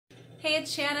Hey,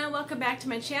 it's Shanna. Welcome back to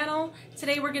my channel.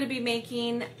 Today we're going to be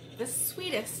making the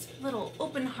sweetest little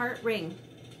open heart ring.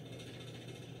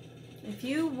 If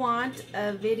you want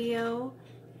a video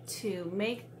to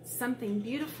make something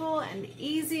beautiful and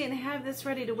easy and have this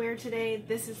ready to wear today,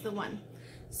 this is the one.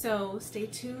 So stay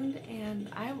tuned and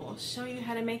I will show you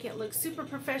how to make it look super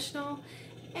professional,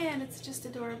 and it's just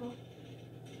adorable.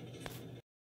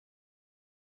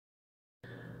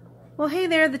 Well, hey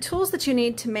there, the tools that you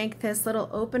need to make this little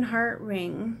open heart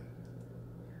ring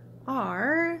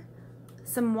are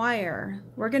some wire.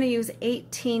 We're going to use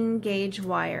 18 gauge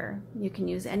wire. You can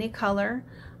use any color.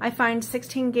 I find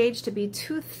 16 gauge to be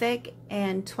too thick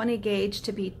and 20 gauge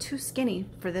to be too skinny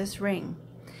for this ring.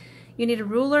 You need a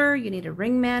ruler, you need a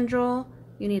ring mandrel,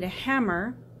 you need a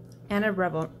hammer, and a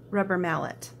rubber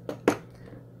mallet.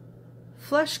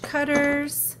 Flush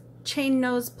cutters, chain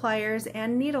nose pliers,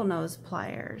 and needle nose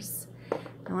pliers.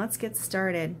 Now let's get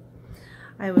started.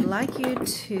 I would like you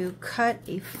to cut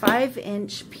a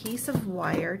 5-inch piece of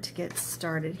wire to get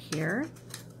started here.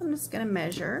 I'm just going to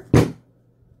measure.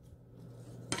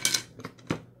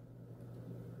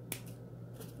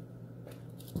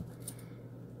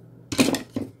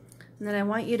 And then I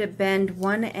want you to bend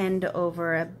one end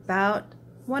over about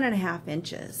 1.5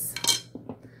 inches.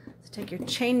 So take your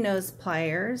chain nose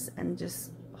pliers and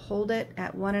just hold it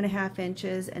at 1.5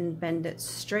 inches and bend it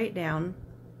straight down.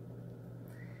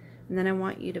 And then I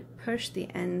want you to push the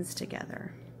ends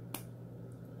together.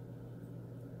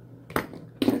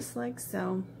 Just like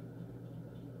so.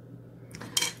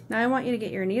 Now I want you to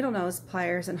get your needle nose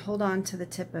pliers and hold on to the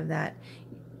tip of that.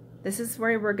 This is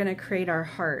where we're going to create our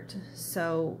heart.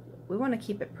 So we want to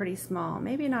keep it pretty small.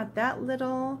 Maybe not that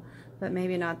little, but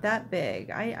maybe not that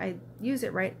big. I use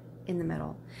it right in the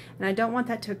middle. And I don't want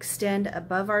that to extend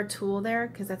above our tool there,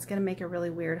 because that's going to make a really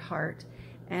weird heart.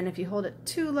 And if you hold it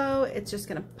too low, it's just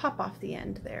going to pop off the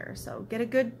end there. So get a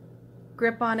good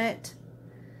grip on it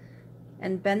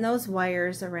and bend those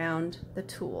wires around the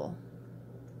tool.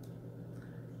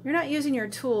 You're not using your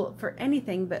tool for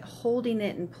anything but holding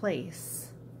it in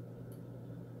place.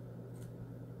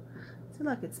 So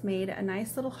look, it's made a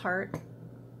nice little heart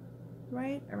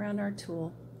right around our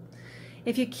tool.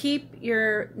 If you keep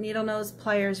your needle nose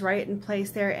pliers right in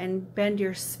place there and bend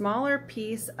your smaller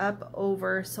piece up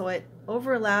over so it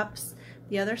overlaps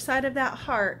the other side of that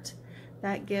heart,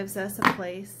 that gives us a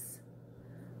place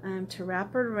to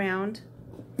wrap it around.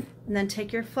 And then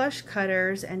take your flush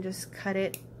cutters and just cut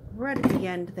it right at the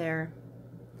end there.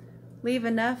 Leave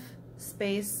enough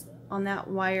space on that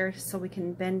wire so we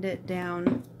can bend it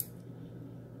down.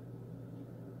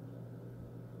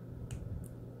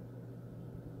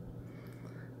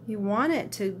 You want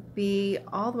it to be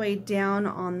all the way down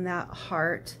on that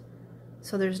heart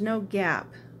so there's no gap.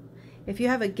 If you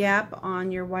have a gap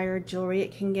on your wire jewelry,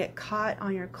 it can get caught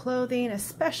on your clothing,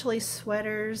 especially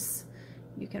sweaters.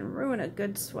 You can ruin a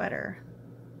good sweater.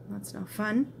 That's no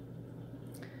fun.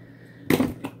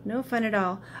 No fun at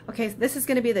all. Okay, so this is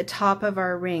going to be the top of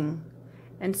our ring.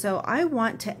 And so I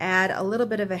want to add a little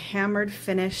bit of a hammered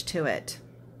finish to it.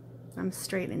 I'm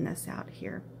straightening this out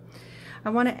here.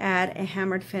 I want to add a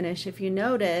hammered finish. If you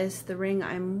notice, the ring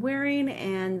I'm wearing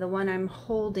and the one I'm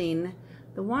holding,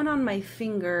 the one on my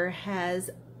finger has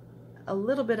a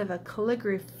little bit of a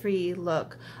calligraphy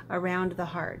look around the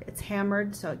heart. It's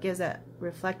hammered, so it gives a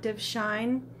reflective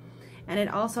shine, and it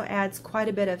also adds quite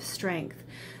a bit of strength.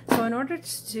 So in order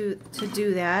to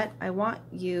do that, I want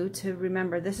you to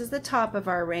remember this is the top of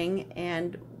our ring,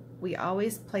 and we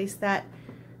always place that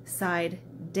side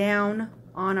down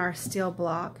on our steel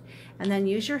block, and then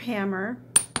use your hammer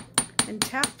and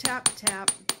tap, tap,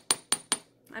 tap.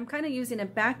 I'm kind of using a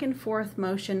back and forth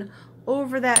motion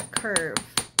over that curve.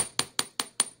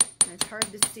 And it's hard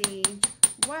to see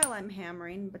while I'm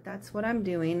hammering, but that's what I'm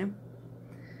doing.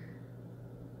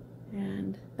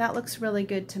 And that looks really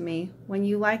good to me. When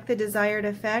you like the desired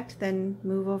effect, then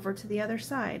move over to the other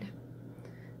side.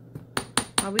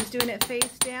 Always doing it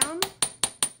face down.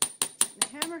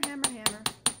 Hammer, hammer, hammer.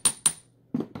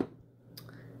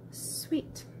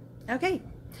 Sweet. Okay,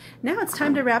 now it's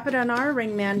time to wrap it on our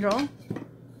ring mandrel.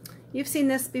 You've seen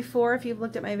this before if you've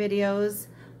looked at my videos.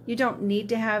 You don't need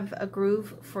to have a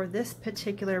groove for this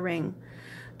particular ring.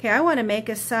 Okay, I want to make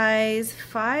a size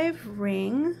 5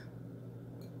 ring.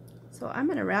 So I'm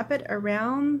going to wrap it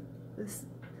around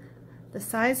the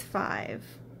size 5.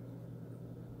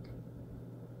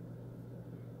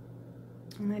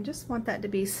 And I just want that to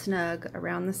be snug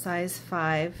around the size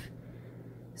 5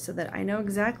 so that I know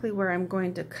exactly where I'm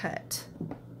going to cut.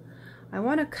 I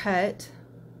want to cut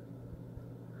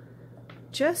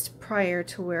just prior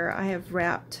to where I have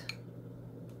wrapped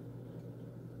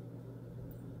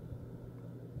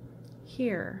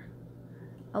here,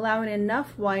 allowing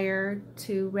enough wire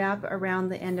to wrap around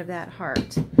the end of that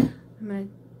heart. I'm going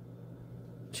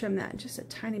to trim that just a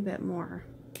tiny bit more.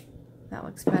 That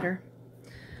looks better.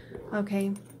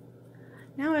 Okay,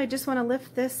 now I just want to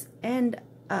lift this end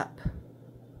up.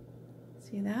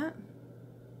 See that?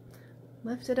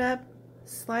 Lift it up,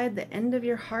 slide the end of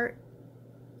your heart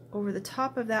over the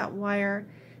top of that wire,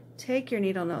 take your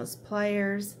needle nose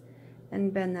pliers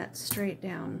and bend that straight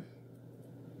down.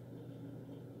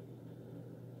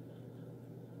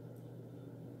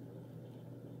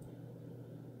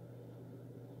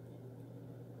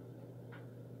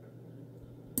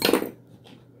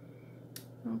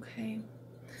 Okay,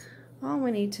 all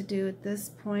we need to do at this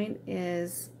point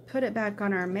is put it back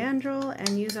on our mandrel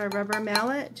and use our rubber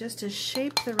mallet just to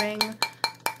shape the ring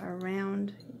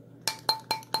around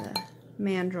the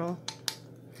mandrel.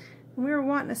 We were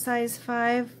wanting a size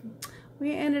 5.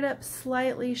 We ended up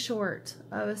slightly short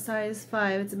of a size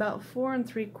 5. It's about 4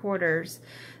 3/4.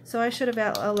 So I should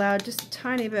have allowed just a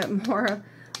tiny bit more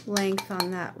length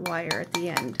on that wire at the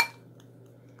end.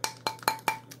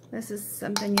 This is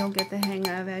something you'll get the hang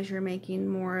of as you're making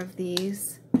more of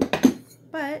these,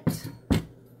 but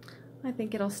I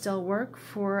think it'll still work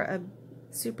for a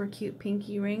super cute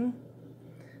pinky ring.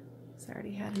 So I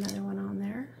already had another one on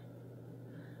there,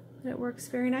 but it works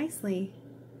very nicely.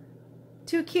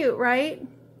 Too cute, right?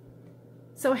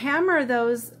 So hammer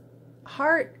those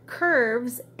heart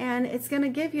curves and it's going to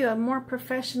give you a more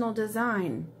professional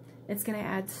design. It's going to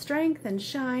add strength and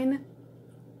shine.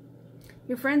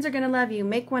 Your friends are going to love you.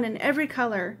 Make one in every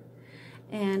color.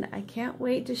 And I can't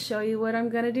wait to show you what I'm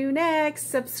going to do next.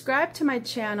 Subscribe to my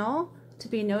channel to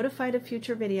be notified of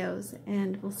future videos.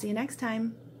 And we'll see you next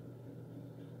time.